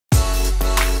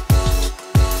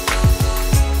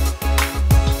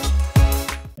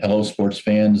Hello, sports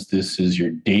fans. This is your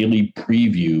daily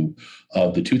preview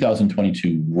of the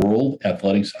 2022 World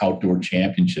Athletics Outdoor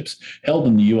Championships held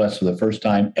in the U.S. for the first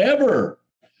time ever.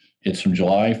 It's from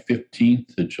July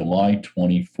 15th to July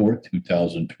 24th,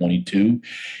 2022.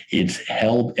 It's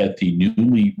held at the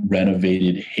newly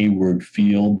renovated Hayward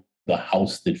Field, the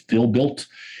house that Phil built,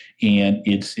 and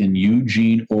it's in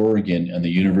Eugene, Oregon, on the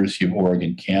University of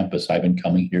Oregon campus. I've been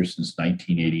coming here since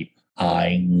 1980.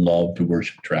 I love to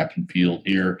worship track and field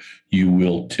here. You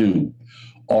will too.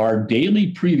 Our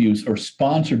daily previews are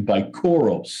sponsored by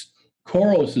Coros.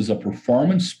 Coros is a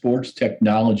performance sports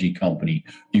technology company.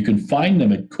 You can find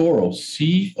them at Coros,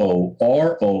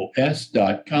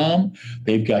 COROS.com.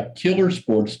 They've got killer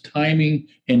sports timing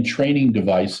and training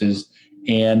devices,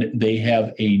 and they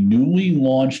have a newly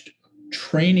launched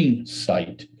training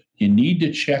site. You need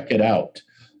to check it out.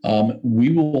 We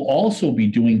will also be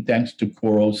doing, thanks to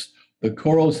Coros, the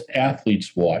Coros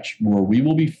Athletes Watch, where we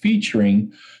will be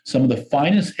featuring some of the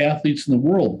finest athletes in the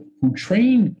world who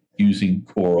train using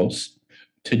Coros.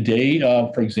 Today,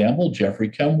 for example, Jeffrey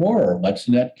Kemwarer,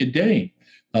 Letzinet Gade,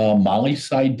 Molly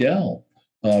Seidel,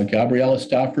 Gabriella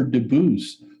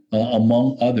Stafford-DeBoos,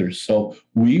 among others. So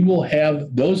we will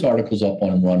have those articles up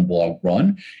on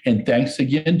RunBlogRun. And thanks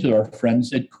again to our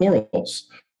friends at Coros,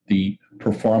 the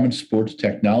performance sports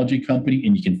technology company,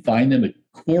 and you can find them at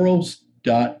Coros.com.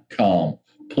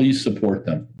 Please support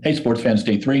them. Hey, sports fans,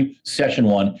 day 3, session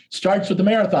 1 starts with the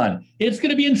marathon. It's going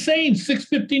to be insane,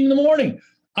 6:15 in the morning.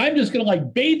 I'm just going to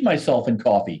bathe myself in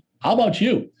coffee. How about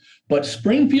you? But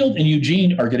Springfield and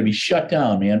Eugene are going to be shut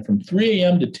down, man, from 3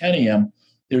 a.m. to 10 a.m.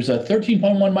 There's a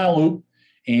 13.1 mile loop,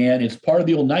 and it's part of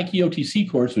the old Nike OTC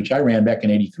course, which I ran back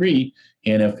in '83.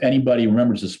 And if anybody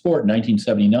remembers the sport, in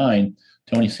 1979,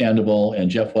 Tony Sandoval and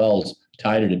Jeff Wells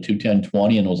tied it at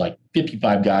 2:10:20, and it was like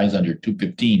 55 guys under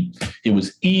 2:15. It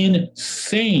was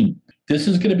insane. This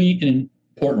is going to be an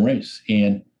important race,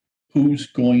 and who's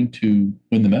going to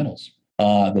win the medals?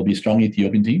 There'll be a strong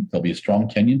Ethiopian team. There'll be a strong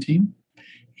Kenyan team,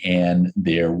 and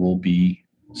there will be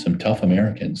some tough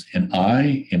Americans. And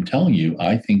I am telling you,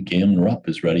 I think Galen Rupp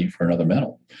is ready for another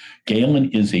medal. Galen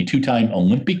is a 2-time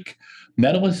Olympic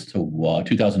medalist,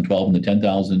 2012 in the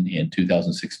 10,000 and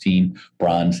 2016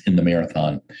 bronze in the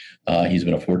marathon. He's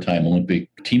been a 4-time Olympic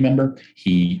team member.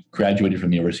 He graduated from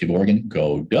the University of Oregon,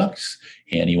 go Ducks,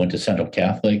 and he went to Central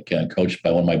Catholic, coached by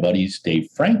one of my buddies, Dave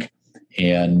Frank,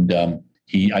 and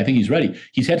I think he's ready.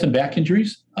 He's had some back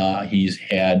injuries. He's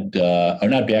had, or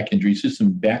not back injuries, just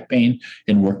some back pain,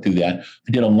 and worked through that.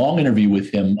 I did a long interview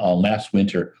with him last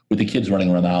winter with the kids running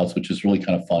around the house, which was really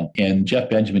kind of fun. And Jeff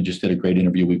Benjamin just did a great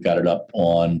interview. We've got it up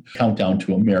on Countdown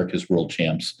to America's World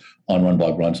Champs on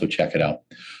RunBlogRun, so check it out.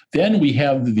 Then we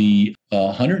have the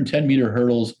 110-meter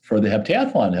hurdles for the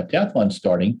Heptathlon. Heptathlon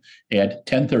starting at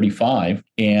 10:35,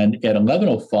 and at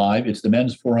 11:05, it's the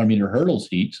men's 400-meter hurdles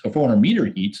heats, or 400-meter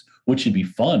heats, which should be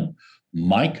fun.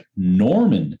 Mike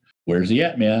Norman, where's he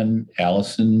at, man?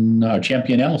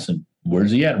 Champion Allison,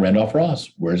 where's he at? Randolph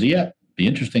Ross, where's he at? Be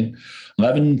interesting.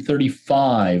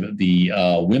 11:35, the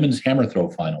women's hammer throw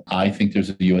final. I think there's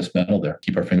a U.S. medal there.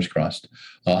 Keep our fingers crossed.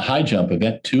 High jump,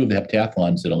 event 2 of the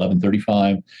heptathlons at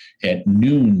 11:35. At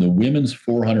noon, the women's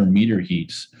 400-meter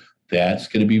heats. That's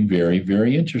going to be very,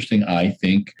 very interesting, I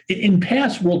think. In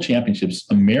past world championships,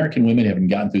 American women haven't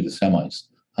gotten through the semis.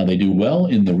 They do well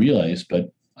in the relays,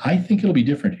 but I think it'll be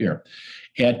different here.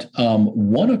 At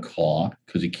 1 o'clock,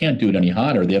 because you can't do it any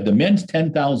hotter, they have the men's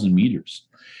 10,000 meters.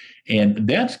 And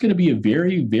that's going to be a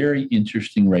very, very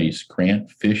interesting race.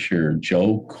 Grant Fisher,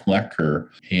 Joe Klecker,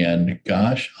 and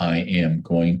gosh, I am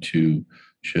going to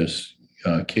just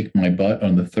kick my butt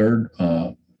on the third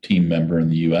team member in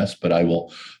the U.S., but I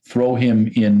will throw him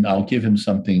in. I'll give him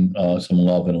something, some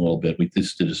love in a little bit. We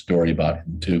just did a story about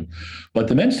him too. But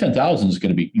the men's 10,000 is going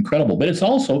to be incredible. But it's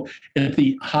also at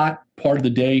the hot part of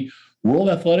the day. World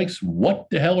Athletics, what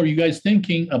the hell are you guys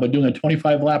thinking about doing a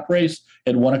 25-lap race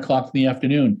at 1 o'clock in the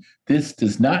afternoon? This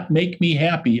does not make me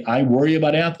happy. I worry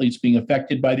about athletes being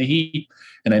affected by the heat,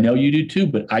 and I know you do too,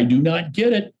 but I do not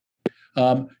get it.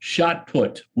 Shot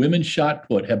put, women's shot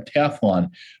put,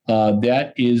 heptathlon,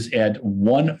 that is at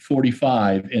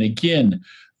 1:45. And again,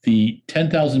 the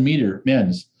 10,000 meter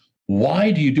men's, why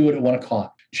do you do it at 1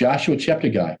 o'clock? Joshua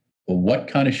Cheptegei, well, what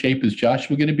kind of shape is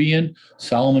Joshua going to be in?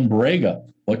 Solomon Barega,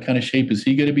 what kind of shape is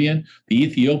he going to be in? The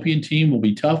Ethiopian team will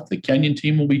be tough. The Kenyan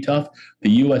team will be tough. The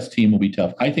U.S. team will be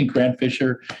tough. I think Grant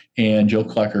Fisher and Joe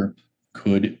Klecker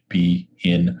could be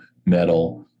in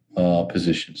medal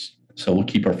positions. So we'll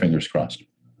keep our fingers crossed.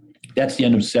 That's the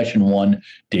end of session 1,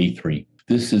 day 3.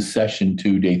 This is session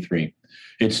 2, day 3.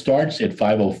 It starts at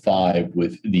 5:05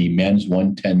 with the men's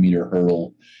 110-meter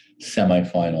hurdle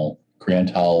semifinal.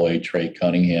 Grant Holloway, Trey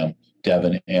Cunningham,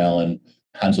 Devin Allen,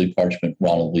 Hansley Parchment,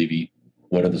 Ronald Levy.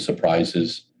 What are the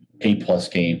surprises? A+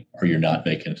 game, or you're not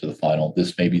making it to the final.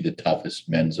 This may be the toughest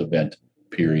men's event,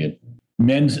 period.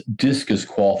 Men's discus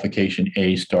qualification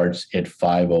A starts at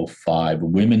 5:05.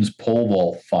 Women's pole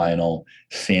vault final,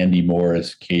 Sandy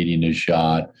Morris, Katie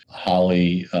Najat,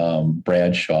 Holly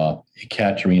Bradshaw,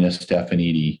 Katerina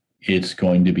Stefanidi. It's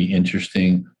going to be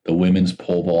interesting. The women's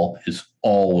pole vault is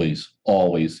always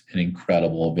an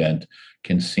incredible event.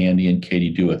 Can Sandy and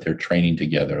Katie do it? They're training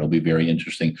together. It'll be very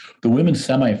interesting. The women's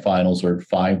semifinals are at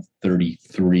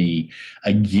 5:33.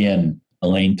 Again,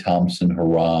 Elaine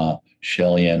Thompson-Herah,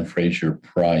 Shelly-Ann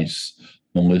Fraser-Price,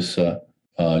 Melissa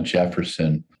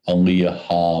Jefferson, Aaliyah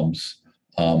Hobbs.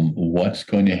 What's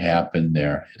going to happen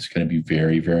there? It's going to be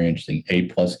very, very interesting. A+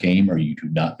 game, or you do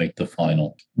not make the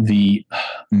final. The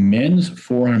men's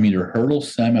 400-meter hurdle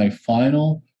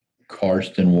semifinal,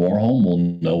 Karsten Warholm will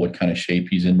know what kind of shape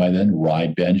he's in by then. Rye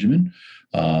Benjamin,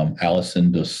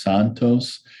 Allison Dos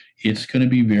Santos. It's going to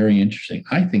be very interesting.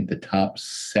 I think the top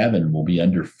 7 will be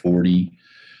under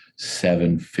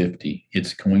 47.50.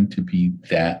 It's going to be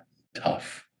that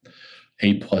tough.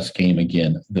 A+ game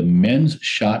again. The men's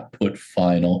shot put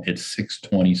final at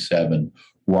 6:27.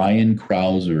 Ryan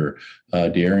Krauser,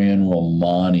 Darian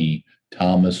Romani,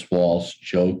 Thomas Walsh,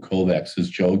 Joe Kovacs. Is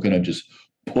Joe going to just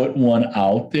put one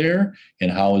out there?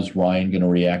 And how is Ryan going to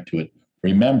react to it?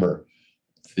 Remember,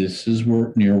 this is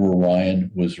near where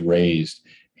Ryan was raised.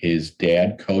 His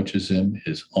dad coaches him.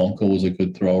 His uncle was a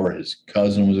good thrower. His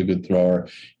cousin was a good thrower.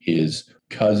 His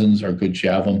cousins are good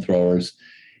javelin throwers.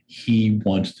 He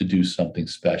wants to do something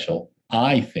special.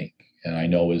 I think, and I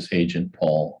know his agent,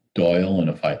 Paul Doyle, and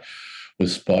if I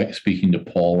was speaking to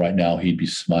Paul right now, he'd be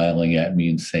smiling at me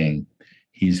and saying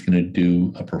he's going to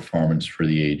do a performance for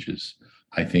the ages.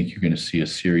 I think you're going to see a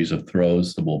series of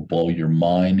throws that will blow your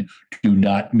mind. Do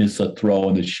not miss a throw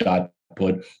in the shot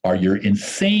put, or you're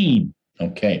insane.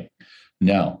 Okay.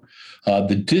 Now,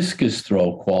 the discus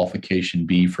throw qualification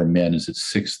B for men is at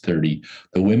 6:30.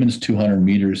 The women's 200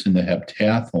 meters in the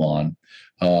heptathlon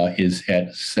is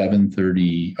at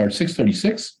 7:30 or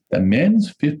 6:36. The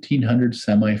men's 1500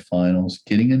 semifinals,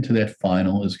 getting into that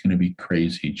final is going to be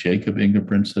crazy. Jacob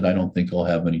Ingebrigtsen, I don't think he'll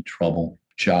have any trouble.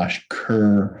 Josh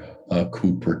Kerr,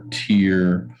 Cooper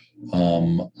Tier,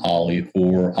 Ollie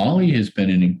Orr. Ollie has been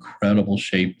in incredible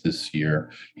shape this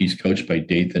year. He's coached by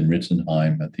Dathan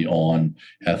Ritzenheim at the On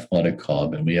Athletic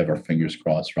Club, and we have our fingers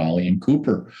crossed for Ollie. And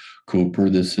Cooper,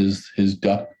 this is his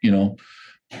Duck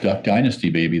Dynasty,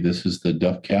 baby. This is the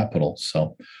Duck capital.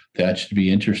 So that should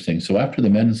be interesting. So after the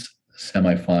men's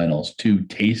semifinals, 2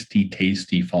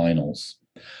 tasty finals.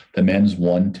 The men's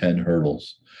 110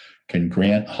 hurdles. Can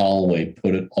Grant Holloway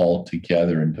put it all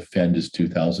together and defend his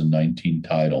 2019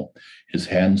 title? Is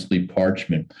Hansley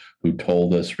Parchment, who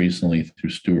told us recently through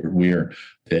Stuart Weir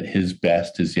that his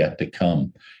best is yet to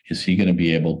come, is he going to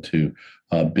be able to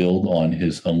build on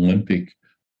his Olympic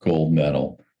gold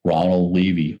medal? Ronald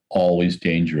Levy, always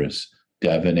dangerous.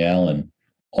 Devin Allen,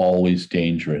 always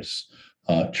dangerous.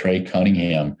 Trey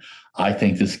Cunningham. I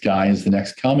think this guy is the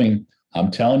next coming.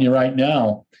 I'm telling you right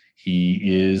now, he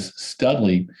is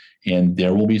studly, and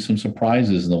there will be some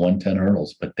surprises in the 110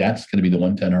 hurdles, but that's going to be the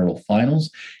 110 hurdle finals,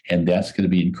 and that's going to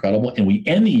be incredible. And we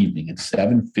end the evening at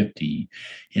 7:50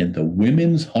 in the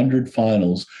women's 100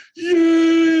 finals.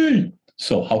 Yay!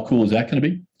 So how cool is that going to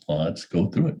be? Let's go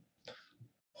through it.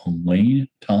 Elaine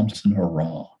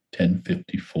Thompson-Herah,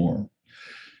 10:54.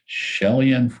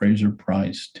 Shelly-Ann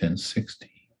Fraser-Price, 10:60.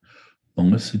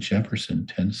 Melissa Jefferson,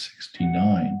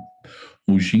 10:69.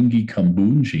 Mujingi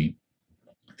Kambunji,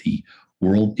 the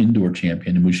world indoor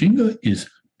champion. And Mujinga is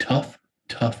tough.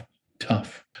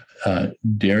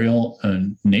 Daryl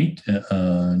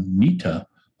Nita,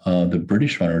 the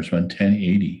British runners, run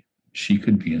 10:80. She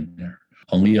could be in there.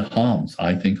 Aaliyah Hobbs,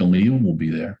 I think Aaliyah will be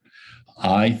there.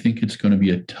 I think it's going to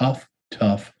be a tough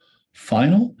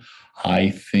final. I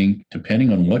think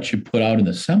depending on what you put out in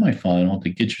the semifinal to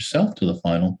get yourself to the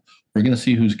final, we're going to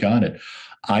see who's got it.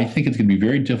 I think it's going to be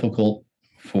very difficult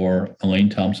for Elaine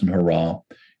Thompson-Herah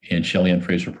and Shelly-Ann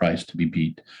Fraser-Price to be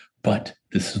beat. But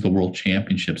this is the World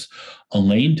Championships.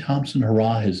 Elaine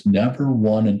Thompson-Herah has never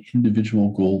won an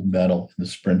individual gold medal in the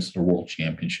sprints of the World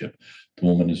Championship. The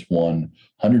woman has won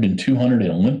 100 and 200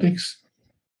 in Olympics.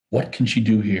 What can she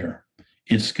do here?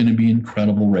 It's going to be an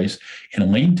incredible race. And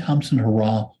Elaine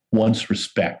Thompson-Herah wants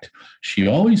respect. She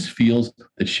always feels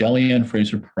that Shelly-Ann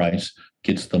Fraser-Price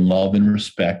gets the love and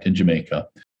respect in Jamaica.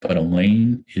 But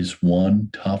Elaine is one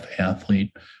tough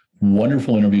athlete.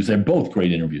 Wonderful interviews. They're both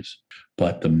great interviews.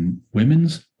 But the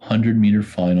women's 100-meter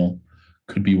final,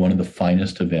 could be one of the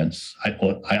finest events.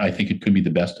 I think it could be the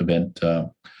best event,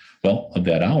 of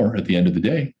that hour at the end of the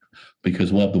day,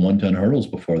 because we'll have the 1-ton hurdles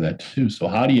before that too. So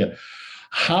how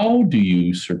do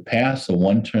you surpass a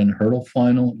 1-ton hurdle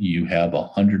final? You have a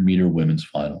 100-meter women's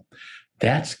final.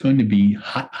 That's going to be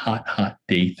hot, hot, hot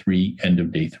day 3, end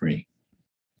of day 3.